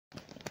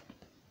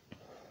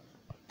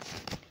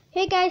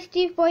Hey guys,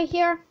 Steve Boy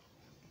here.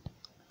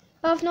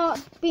 I've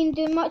not been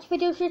doing much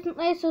videos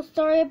recently, so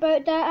sorry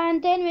about that.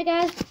 And anyway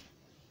guys,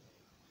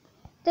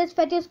 this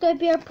video is going to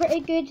be a pretty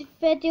good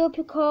video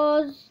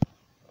because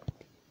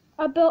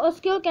I built a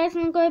school, guys,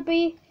 and I'm going to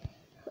be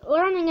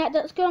learning at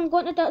that school. I'm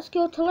going to that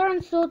school to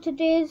learn. So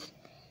today's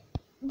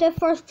the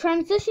first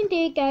transition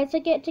day, guys. I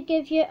get to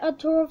give you a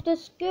tour of the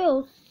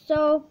school.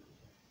 So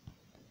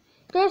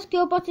there's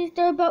school buses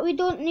there, but we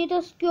don't need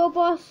a school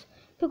bus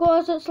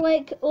because it's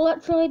like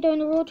literally down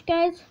the road,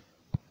 guys.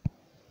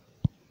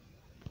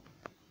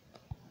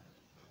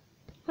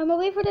 I'm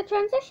away for the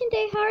transition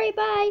day. Hurry,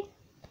 bye.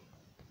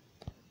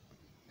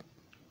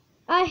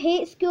 I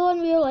hate school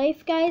in real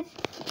life, guys.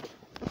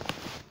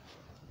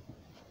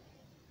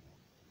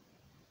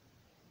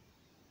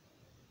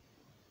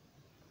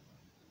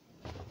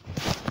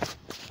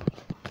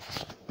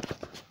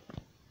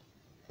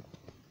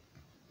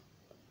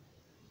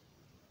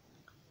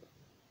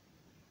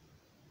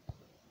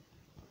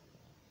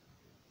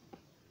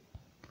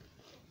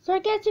 So I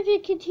guess if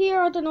you could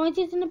hear all the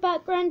noises in the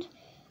background,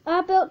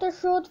 I built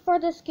this road for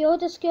the school.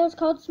 The school is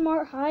called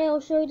Smart High. I'll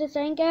show you the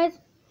sign, guys.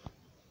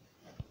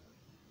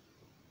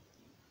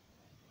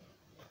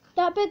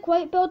 That big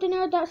white building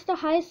there, that's the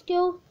high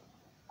school.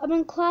 I'm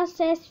in class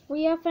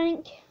S3, I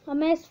think. I'm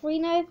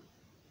S3 now.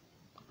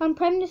 I'm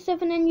primary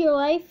 7 in year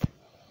life.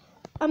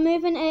 I'm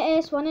moving to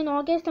S1 in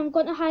August. I'm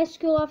going to high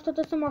school after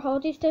the summer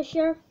holidays this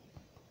year.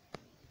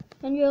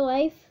 In real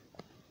life.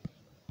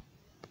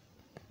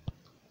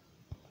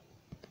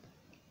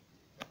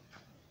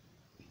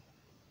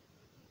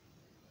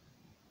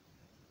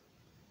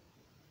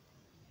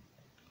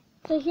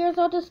 So here's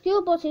all the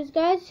school buses,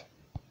 guys.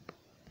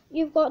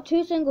 You've got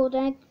two single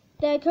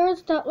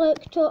deckers that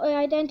look totally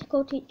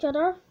identical to each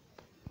other.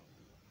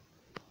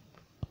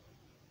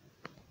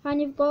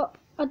 And you've got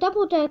a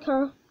double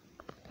decker.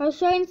 I'll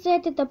show you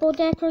inside the double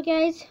decker,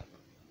 guys.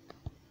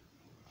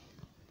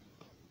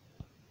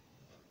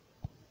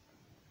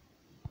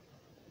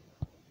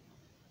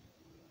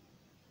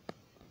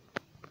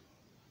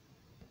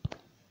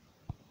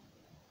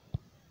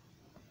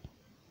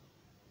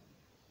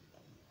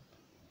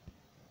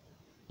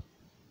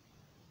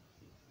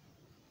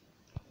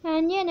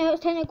 And yeah, now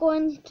it's time to go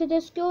into the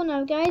school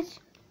now, guys.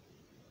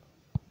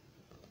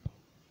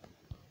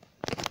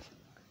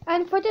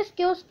 And for the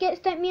school skits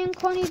that me and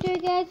Connie do,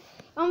 guys,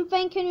 I'm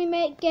thinking we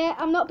might get,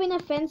 I'm not being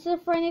offensive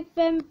or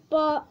anything,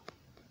 but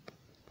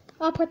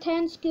a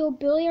pretend school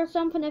bully or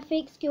something, a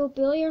fake school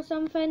bully or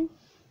something.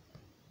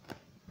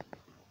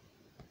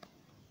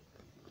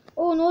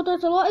 Oh no,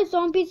 there's a lot of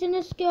zombies in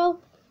the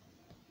school.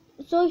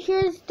 So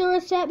here's the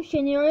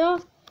reception area,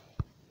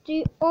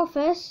 the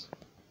office.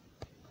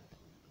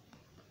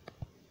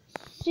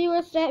 See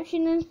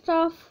reception and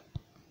stuff,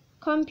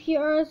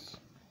 computers,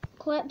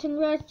 collecting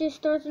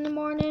registers in the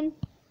morning.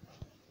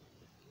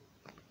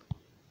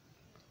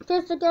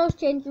 There's the girls'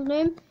 changing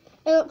room.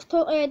 It looks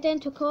totally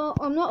identical.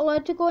 I'm not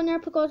allowed to go in there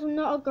because I'm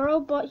not a girl,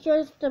 but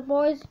here's the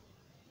boys'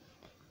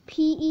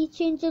 PE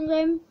changing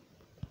room.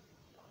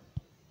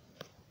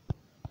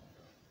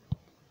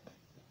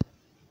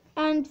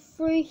 And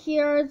through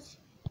here's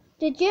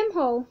the gym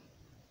hall.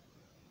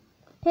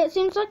 It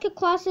seems like a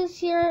class is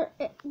here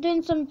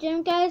doing some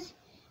gym, guys.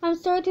 I'm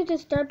sorry to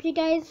disturb you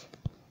guys.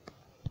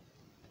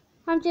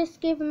 I'm just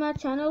giving my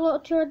channel a little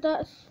tour.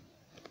 That's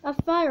a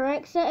fire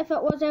exit if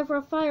it was ever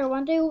a fire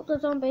one day. Oh, the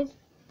zombies.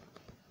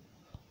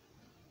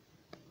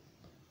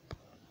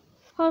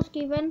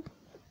 Housekeeping.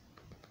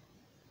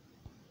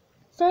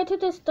 Sorry to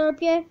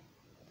disturb you.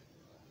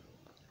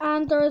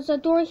 And there's a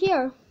door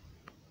here.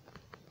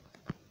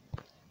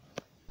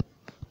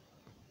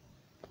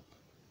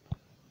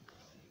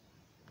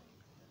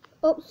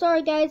 Oh,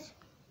 sorry guys.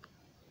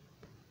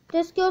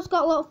 This school's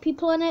got a lot of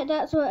people in it,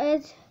 that's what it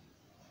is.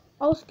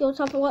 All schools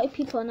have a lot of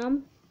people in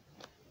them.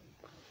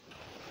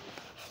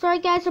 Sorry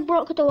guys, I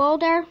broke the wall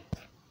there.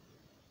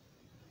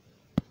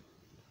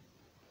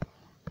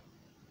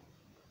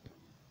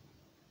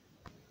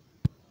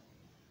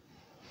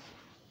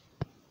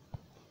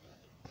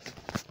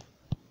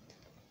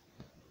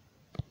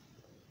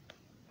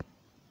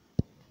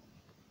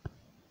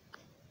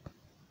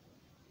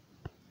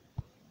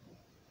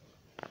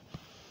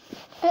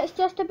 It's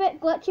just a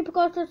bit glitchy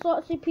because there's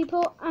lots of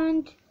people,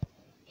 and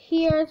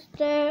here's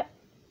the,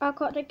 I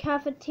got the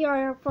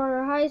cafeteria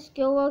for high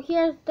school. Well,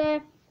 here's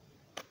the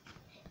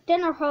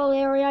dinner hall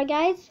area,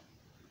 guys.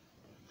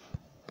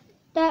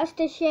 That's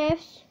the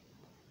chefs.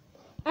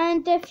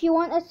 And if you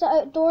want to sit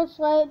outdoors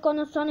like on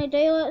a sunny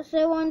day, let's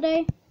say one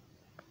day.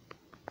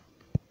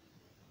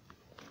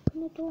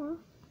 Open the door.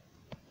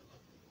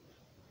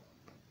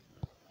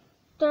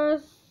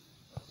 There's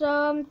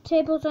some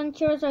tables and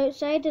chairs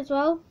outside as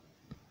well.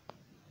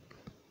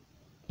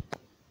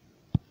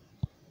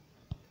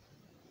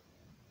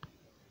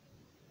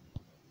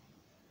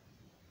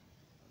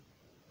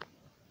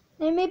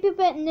 It may be a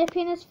bit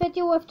nippy in this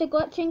video with the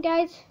glitching,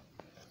 guys,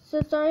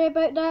 so sorry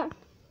about that.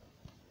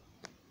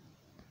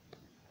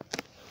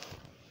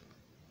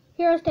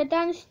 Here's the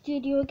dance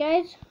studio,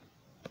 guys.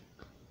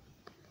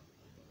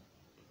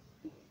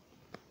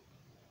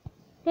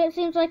 It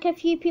seems like a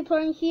few people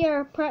are in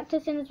here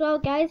practicing as well,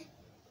 guys,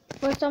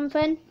 or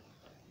something.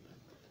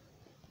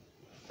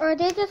 Or are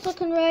they just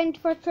looking around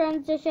for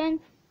transition?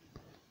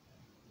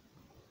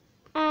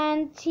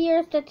 And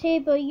here's the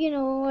table, you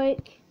know,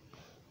 like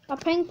a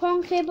ping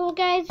pong table,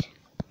 guys.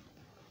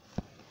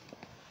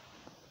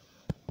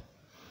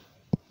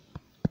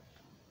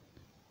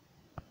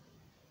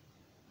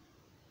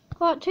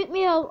 Oh, it took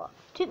me a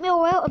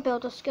while to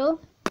build a school.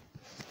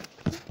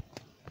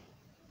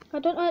 I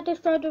don't like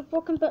destroyed with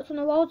broken bits on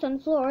the walls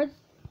and floors.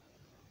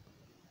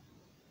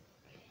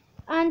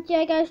 And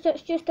yeah, guys,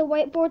 that's just a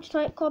whiteboard to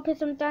try to copy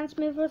some dance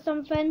move or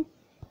something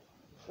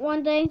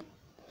one day.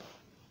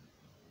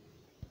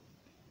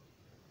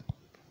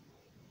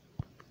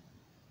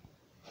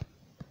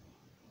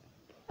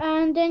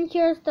 And then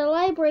here's the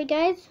library,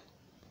 guys.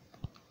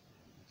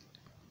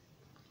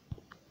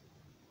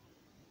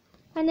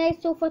 A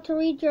nice sofa to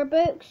read your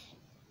books.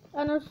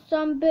 And there's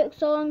some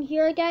books along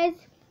here, guys.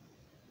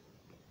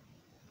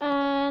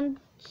 And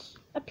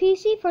a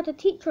PC for the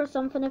teacher or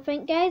something, I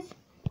think, guys.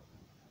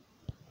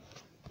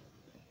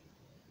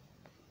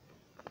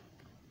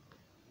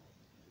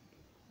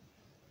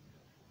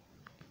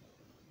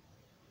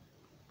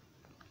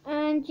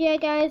 And yeah,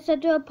 guys, I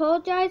do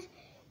apologise.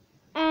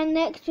 And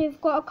next we've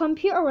got a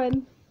computer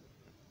room.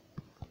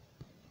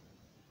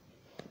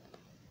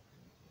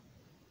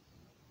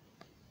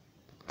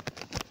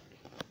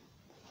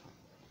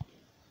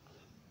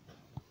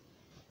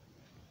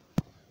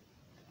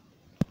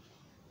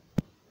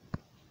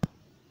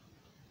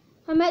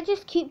 I might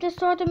just keep this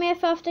sword of me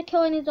if I have to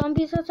kill any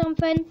zombies or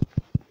something.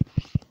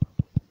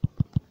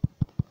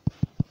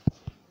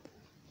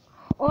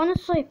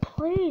 Honestly,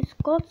 please,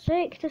 God's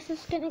sake, this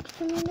is getting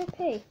extremely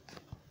nippy.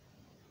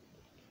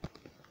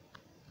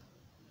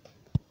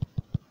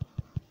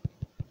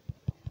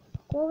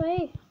 Go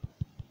away.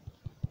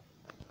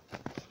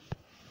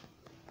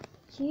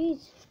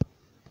 Jeez.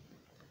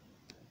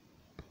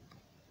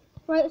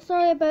 Right,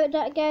 sorry about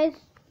that, guys.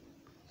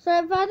 So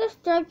if I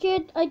disturbed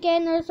you,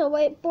 again, there's a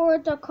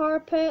whiteboard, a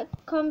carpet,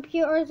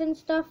 computers and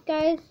stuff,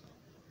 guys.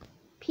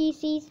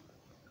 PCs.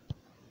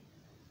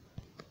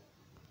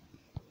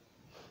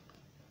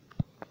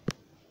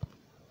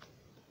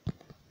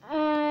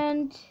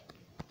 And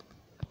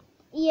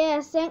yeah,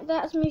 I think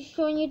that's me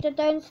showing you the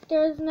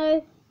downstairs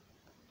now.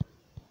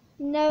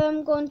 Now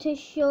I'm going to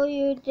show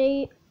you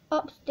the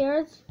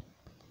upstairs.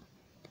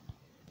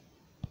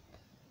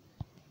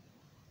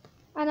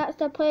 And that's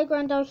the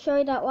playground, I'll show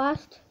you that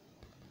last.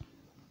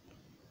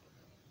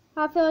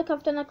 I feel like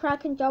I've done a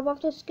cracking job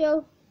of the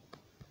school.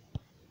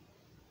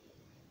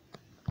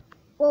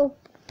 Whoa.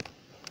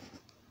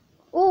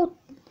 Oh,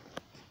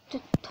 the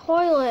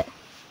toilet.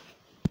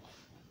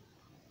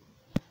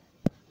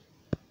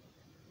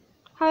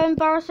 How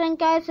embarrassing,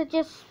 guys, I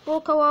just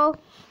broke a wall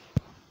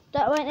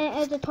that went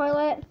into the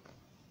toilet.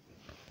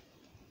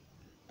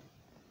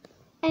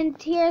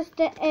 And here's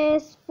the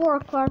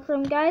S4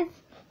 classroom, guys.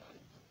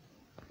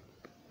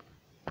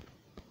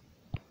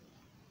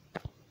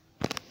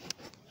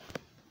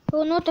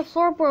 Oh no, the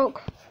floor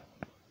broke.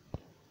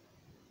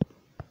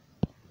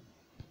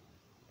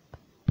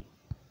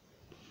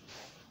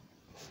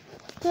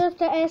 Here's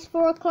the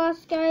S4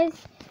 class, guys.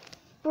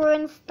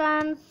 Brewing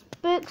stands,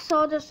 books,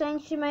 all the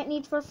things you might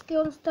need for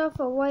school and stuff,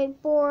 a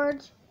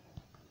whiteboard,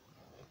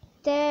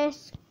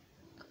 desk.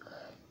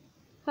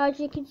 As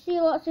you can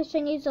see, lots of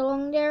thingies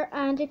along there,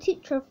 and the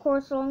teacher, of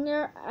course, along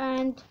there.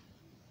 And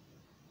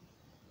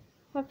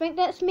I think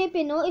that's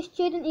maybe not a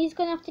student. He's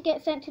going to have to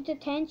get sent to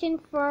detention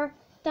for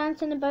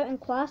dancing about in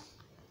class.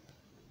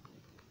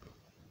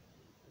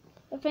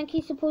 I think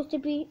he's supposed to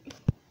be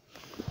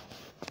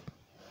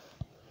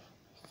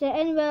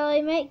sitting. Well,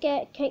 he might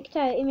get kicked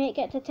out. He might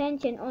get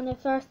detention on the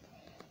first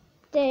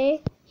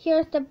day.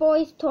 Here's the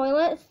boys'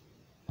 toilets.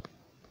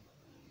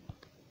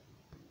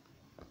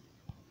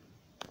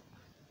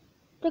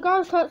 The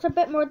girls' toilets are a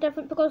bit more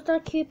different because they're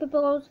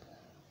cubicles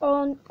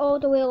on all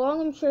the way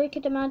along. I'm sure you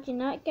could imagine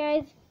that,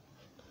 guys.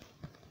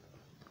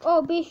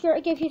 Oh, be sure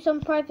to give you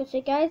some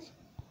privacy, guys.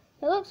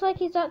 It looks like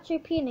he's actually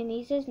peeing in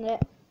these, isn't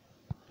it?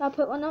 I'll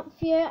put one up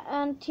for you,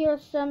 and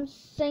here's some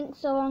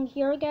sinks along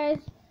here, guys.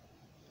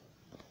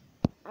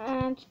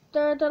 And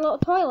there are the little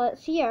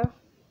toilets here.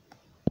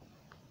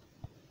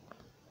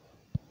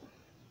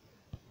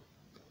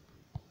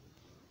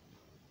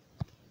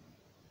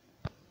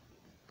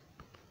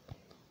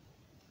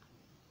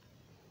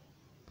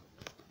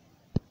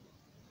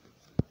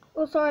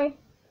 Oh, sorry.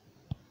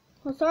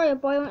 Oh, sorry, a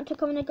boy went to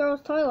come in the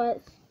girls'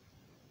 toilets.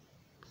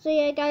 So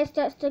yeah, guys,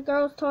 that's the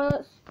girls'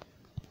 toilets.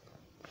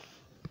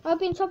 I'll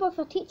be in trouble if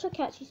a teacher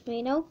catches me,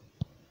 you know,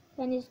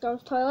 in these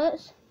girls'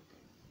 toilets.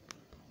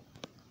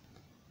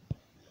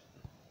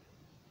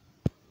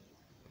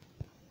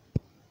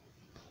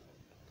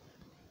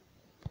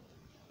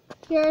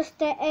 Here's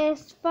the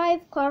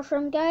S5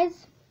 classroom,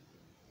 guys.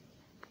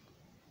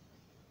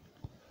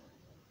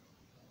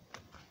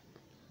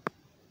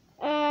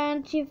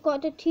 And you've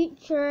got the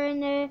teacher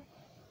and the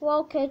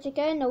wall kids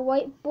again, the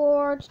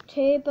whiteboard,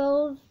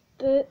 tables,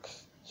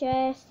 books,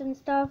 chests and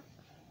stuff.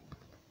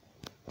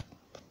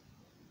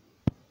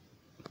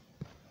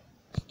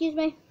 excuse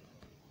me.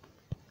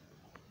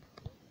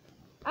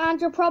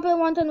 And you're probably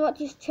wondering what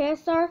these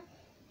chests are.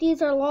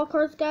 These are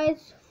lockers,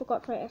 guys.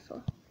 Forgot to write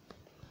S4.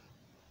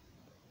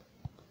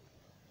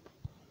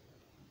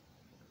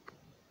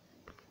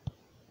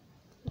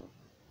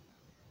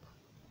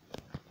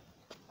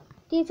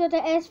 These are the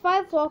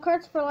S5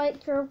 lockers for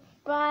like your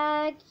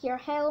bag, your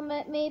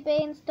helmet maybe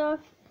and stuff.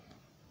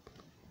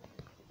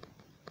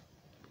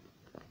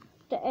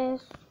 The S1.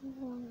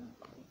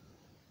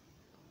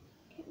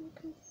 Getting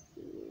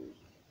confused.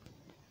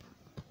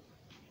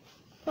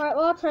 Right,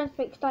 well I'll try and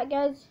fix that,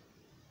 guys.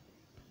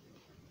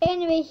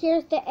 Anyway,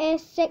 here's the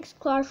S6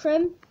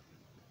 classroom.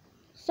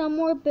 Some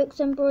more books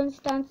and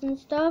broomsticks and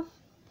stuff.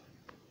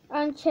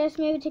 And chests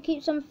maybe to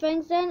keep some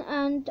things in.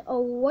 And a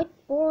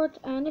whiteboard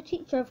and a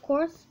teacher, of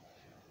course.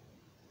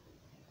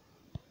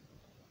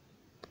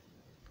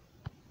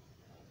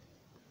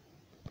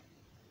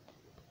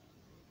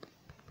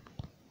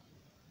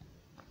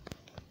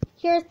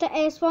 Here's the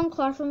S1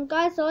 classroom.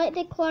 Guys, I like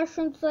the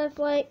classrooms with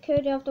like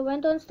could have the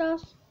window and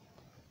stuff.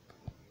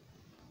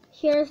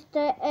 Here's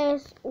the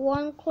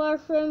S1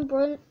 classroom,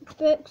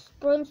 books,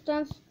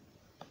 broomsticks.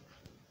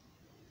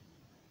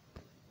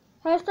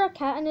 How's there a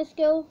cat in the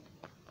school?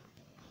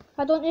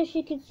 I don't know if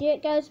you can see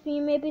it, guys, but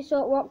you maybe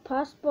saw it walk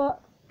past,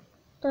 but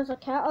there's a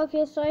cat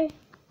obviously.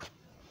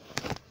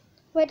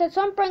 Wait, did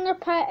someone bring their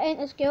pet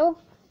into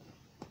school?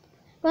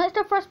 When it's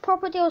the first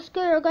proper day of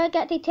school, you're going to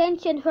get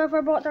detention,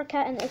 whoever brought their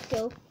cat into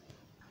school.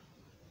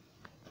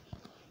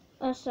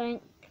 I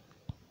think.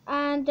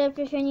 And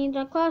if you need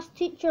a class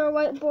teacher,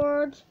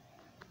 whiteboard,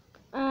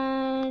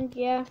 and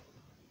yeah.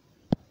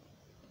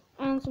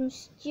 And some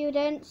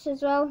students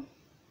as well.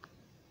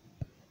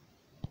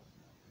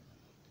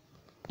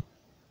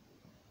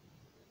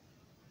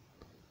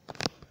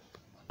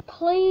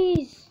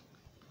 Please.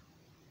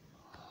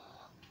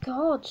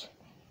 God.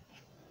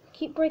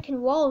 Keep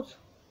breaking walls.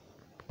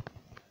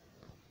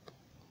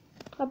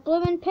 A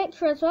blooming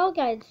picture as well,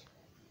 guys.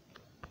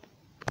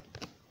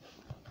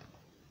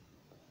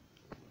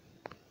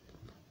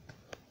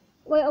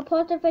 Wait, I'll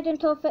pause the video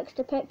until I fix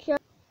the picture.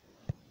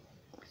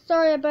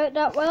 Sorry about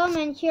that. While I'm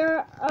in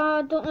here,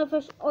 don't know if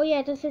it's... Oh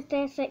yeah, this is the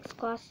S6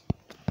 class.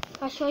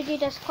 I showed you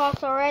this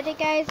class already,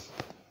 guys.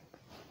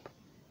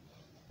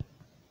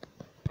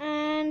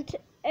 And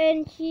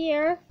in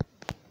here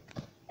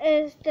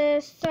is the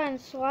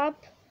science lab.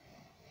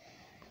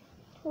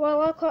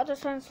 Well, I call it the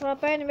science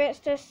lab. Anyway, it's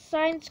the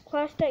science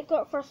class that I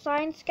got for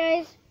science,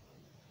 guys.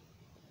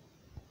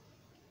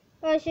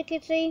 As you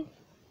can see,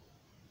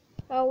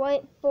 a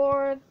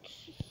whiteboard,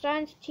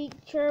 science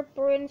teacher,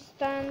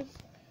 broomsticks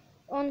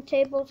on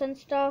tables and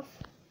stuff.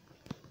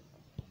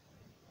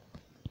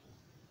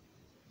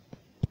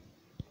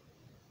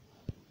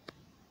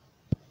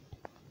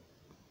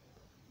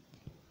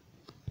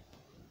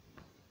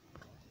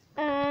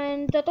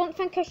 And I don't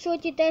think I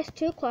showed you this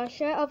 2 class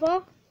yet, have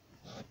I?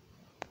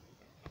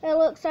 It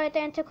looks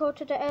identical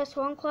to the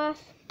S1 class.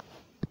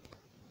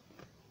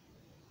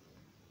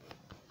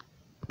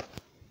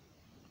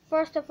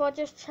 First of all,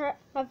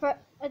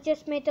 I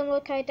just made them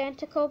look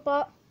identical,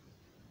 but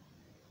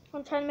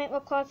I'm trying to make my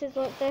classes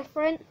look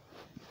different.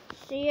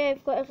 So yeah,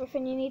 I've got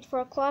everything you need for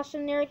a class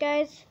in there,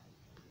 guys.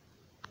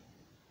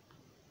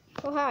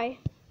 Oh hi.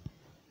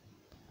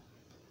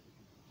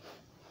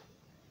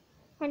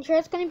 And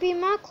here's going to be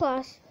my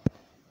class.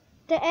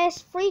 The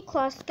S3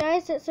 class,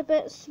 guys. It's a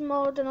bit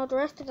smaller than all the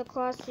rest of the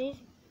classes,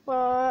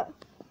 but...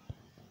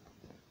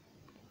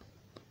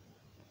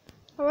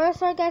 Alright,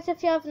 sorry guys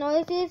if you have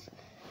noises.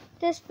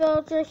 This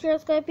villager here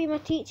is going to be my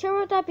teacher.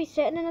 Would I be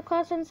sitting in the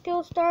class when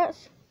school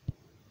starts?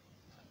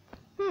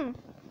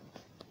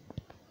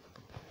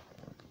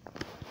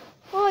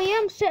 Oh yeah,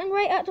 I'm sitting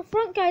right at the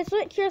front, guys.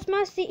 Look, here's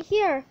my seat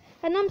here.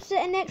 And I'm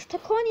sitting next to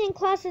Connie in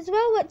class as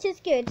well, which is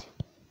good.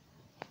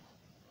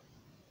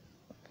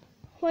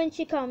 When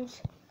she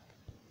comes.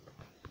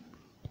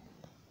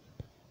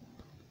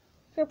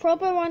 You're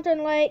probably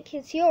wondering, like,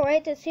 is he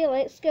alright? Does he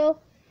like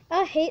school?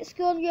 I hate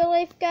school in real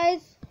life,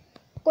 guys.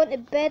 Going to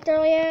bed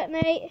early at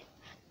night.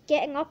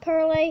 Getting up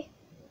early.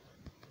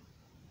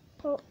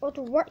 Or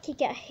to work, you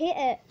get hate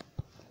it.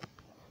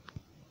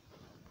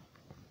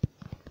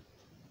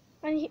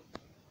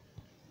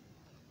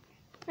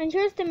 And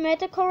here's the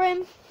medical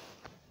room.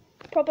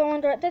 Probably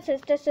wonder what this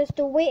is. This is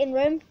the waiting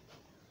room.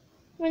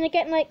 When you're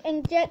getting like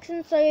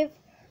injections, so you've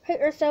hurt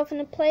yourself in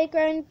the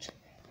playground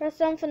or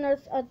something,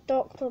 there's a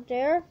doctor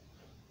there.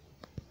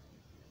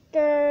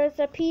 There's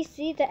a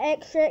PC, the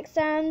X-ray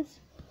exams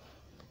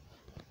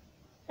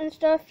and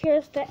stuff.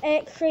 Here's the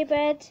X-ray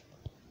bed.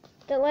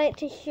 They like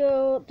to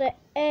show the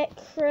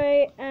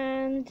X-ray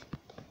and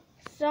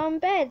some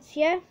beds,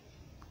 yeah?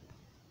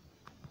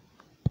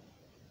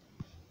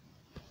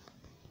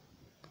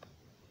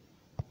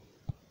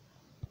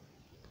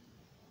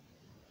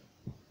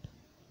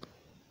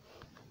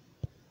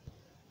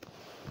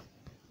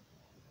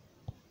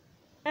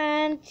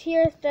 And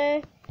here's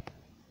the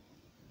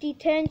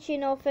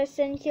detention office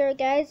in here,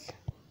 guys.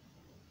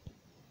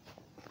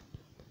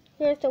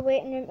 Here's the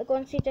waiting room to go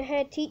and see the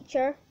head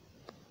teacher.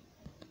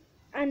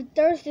 And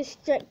there's the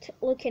strict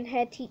looking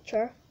head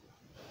teacher.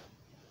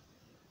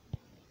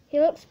 He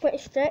looks pretty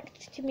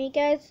strict to me,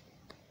 guys,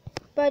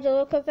 by the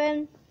look of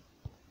him.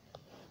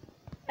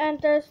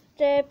 And there's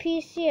the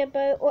PC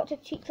about what the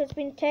teacher's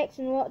been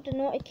texting, what the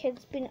naughty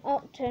kid's been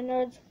up to,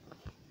 and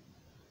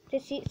the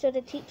seats of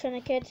the teacher and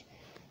the kid,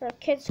 or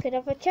kids could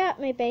have a chat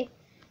maybe.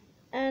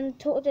 And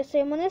totally the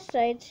same on this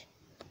side.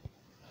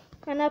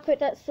 And I put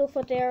that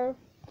sofa there,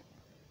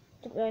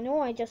 don't really know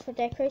why, just for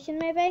decoration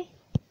maybe.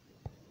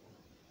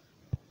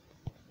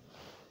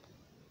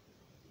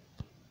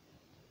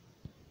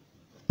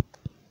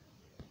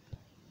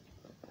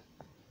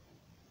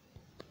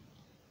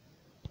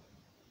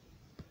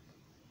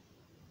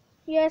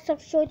 Yes,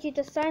 I've showed you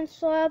the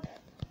science lab.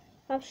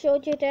 I've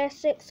showed you the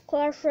S6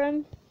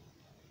 classroom.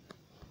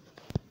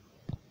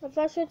 Have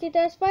I showed you the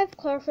S5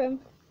 classroom?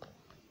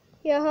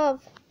 Yeah, I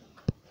have.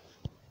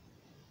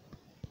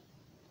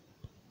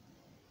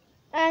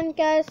 And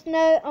guys,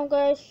 now I'm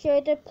going to show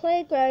you the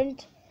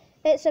playground.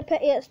 It's a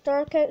pity it's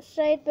dark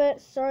outside, but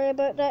sorry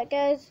about that,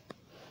 guys.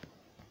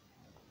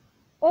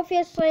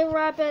 Obviously,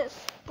 rabbits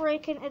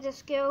break into the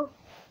school.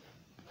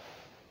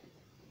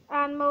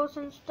 Animals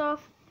and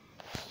stuff.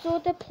 So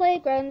the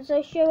playgrounds,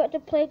 I'll show you what the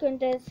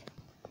playground is.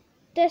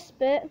 This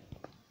bit,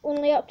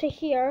 only up to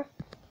here,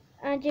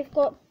 and you've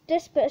got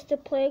this bit is the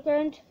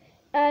playground,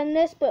 and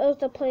this bit is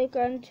the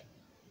playground.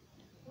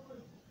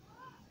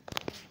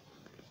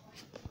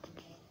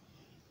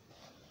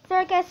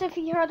 Sorry guys if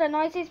you heard the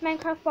noises,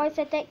 Minecraft Boy's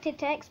addicted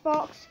to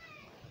Xbox.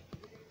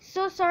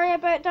 So sorry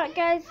about that,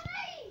 guys.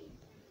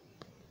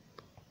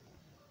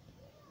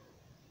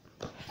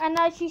 And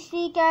as you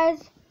see,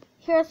 guys,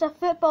 here's a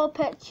football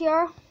pitch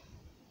here.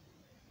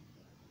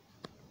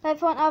 If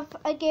you want to have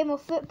a game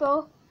of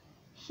football,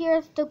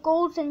 here's the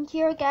goals in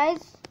here,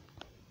 guys.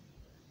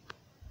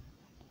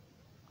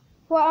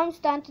 What I'm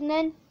standing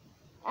in.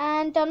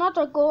 And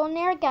another goal in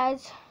there,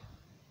 guys.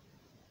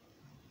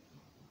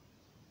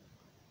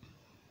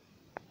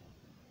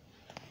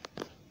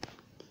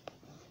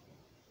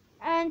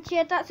 And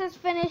yeah, that's us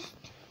finished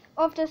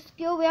of the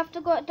school. We have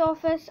to go to the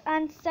office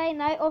and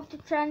sign out of the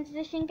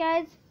transition,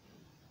 guys.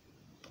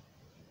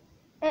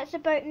 It's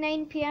about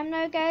 9 PM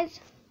now, guys.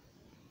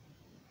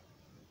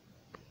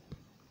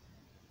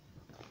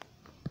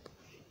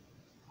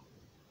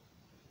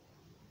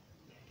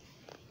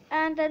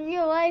 And in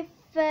real life,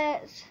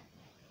 it's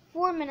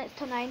 4 minutes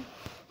to 9.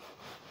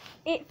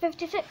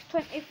 8:56,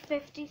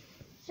 20:56.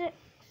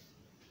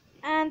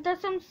 And there's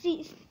some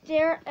seats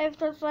there if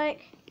there's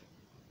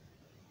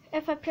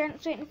if a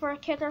parent's waiting for a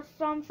kid or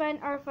something,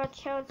 or if a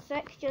child's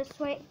sick, just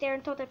wait there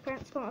until the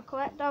parents come to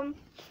collect them.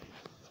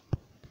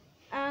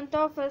 And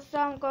office,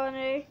 I'm going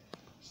to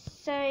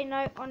sign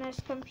out on his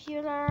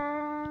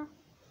computer.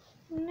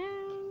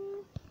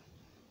 No.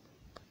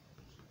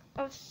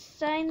 I've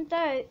signed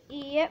out,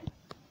 yep.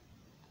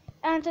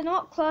 And I know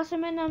what class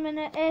I'm in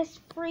an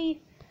S3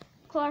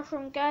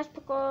 classroom, guys,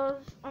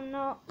 because I'm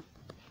not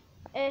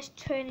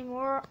S2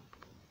 anymore.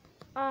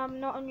 I'm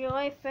not in real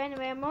life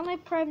anyway. I'm only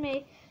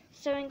primary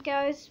 7,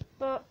 guys,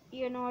 but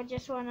you know, I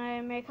just want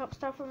to make up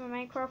stuff from the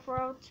Minecraft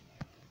world.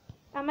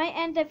 I might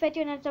end the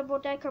video in a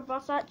double-decker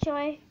bus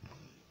actually.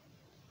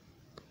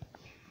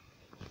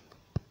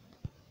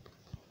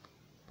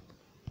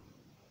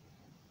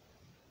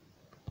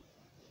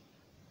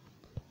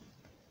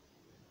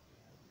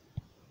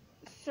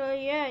 So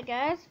yeah,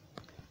 guys,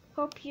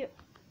 hope you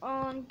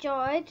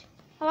enjoyed.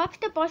 I'll ask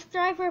the bus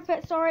driver if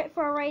it's alright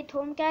for a ride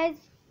home, guys.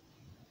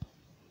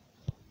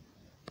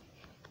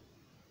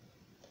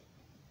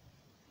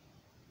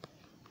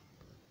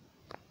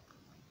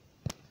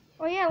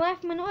 Oh yeah, I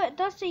left my note. It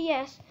does say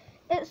yes.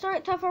 It's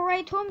alright to have a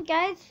ride home,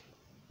 guys.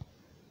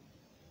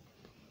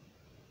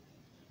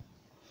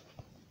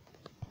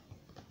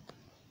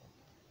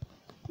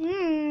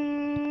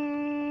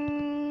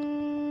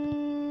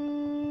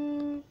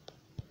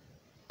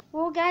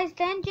 Well, guys,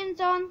 the engine's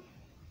on.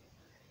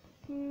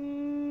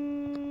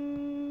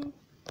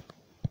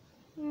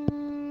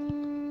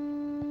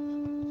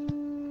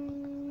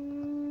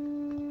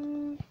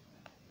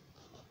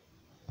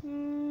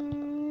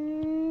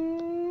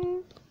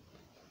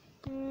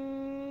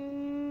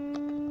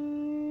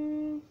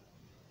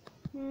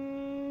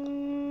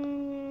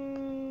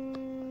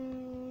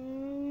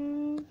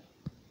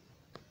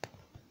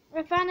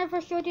 If I never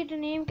showed you the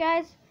name,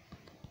 guys,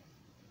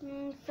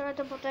 sorry,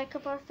 double-decker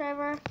bus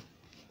driver,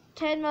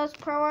 10 miles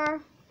per hour,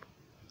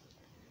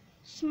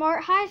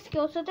 smart high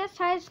school. So this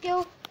high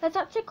school, it's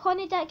actually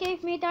Connie that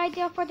gave me the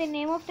idea for the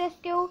name of this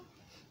school.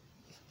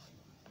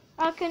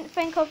 I couldn't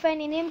think of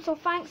any name, so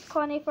thanks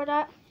Connie for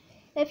that,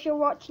 if you're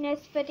watching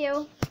this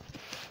video.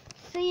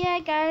 So yeah,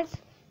 guys,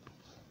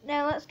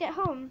 now let's get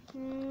home.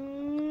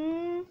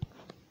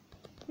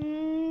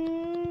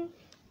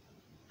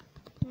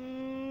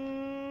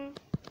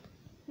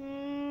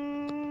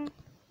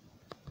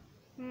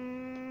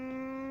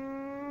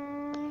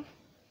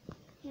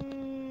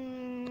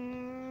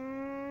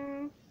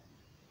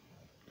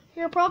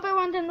 You're probably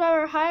wondering why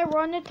we're high.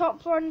 We're on the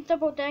top floor in the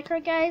double decker,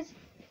 guys.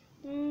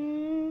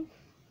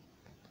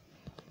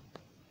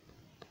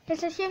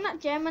 It's a shame that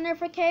Gemma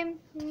never came.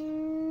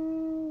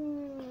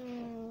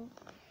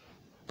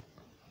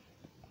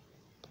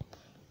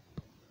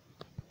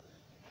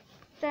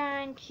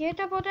 Thank you,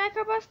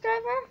 double-decker bus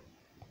driver.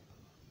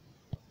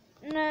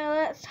 Now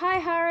let's, hi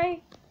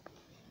Harry.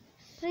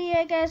 See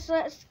you guys,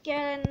 let's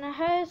get in the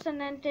house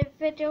and end the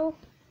video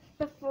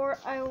before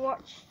I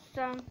watch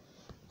some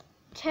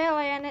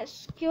telly, and it's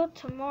school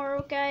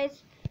tomorrow,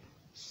 guys.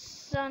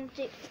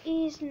 Sunday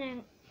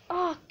evening.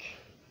 Ugh,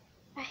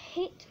 I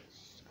hate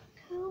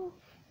school.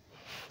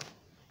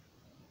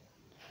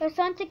 If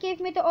Santa gave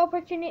me the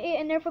opportunity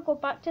to never go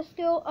back to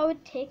school, I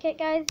would take it,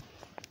 guys.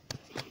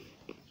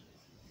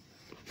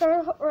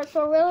 So I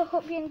really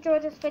hope you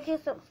enjoyed this video.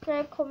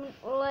 Subscribe, comment,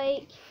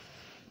 like,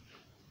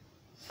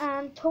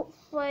 and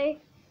hopefully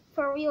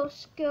for a real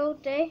school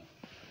day,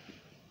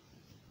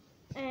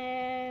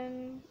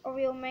 a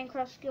real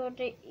Minecraft school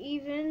day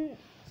even,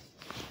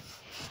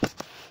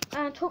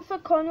 and hopefully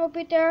Con will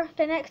be there.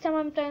 The next time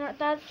I'm down at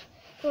Dad's,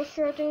 we'll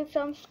sure do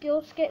some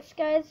school skits,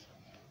 guys.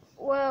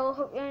 Well,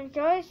 hope you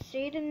enjoy.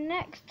 See you the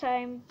next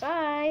time.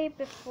 Bye.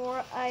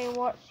 Before I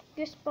watch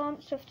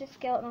Goosebumps with the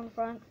skeleton on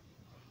front.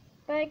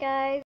 Bye, guys.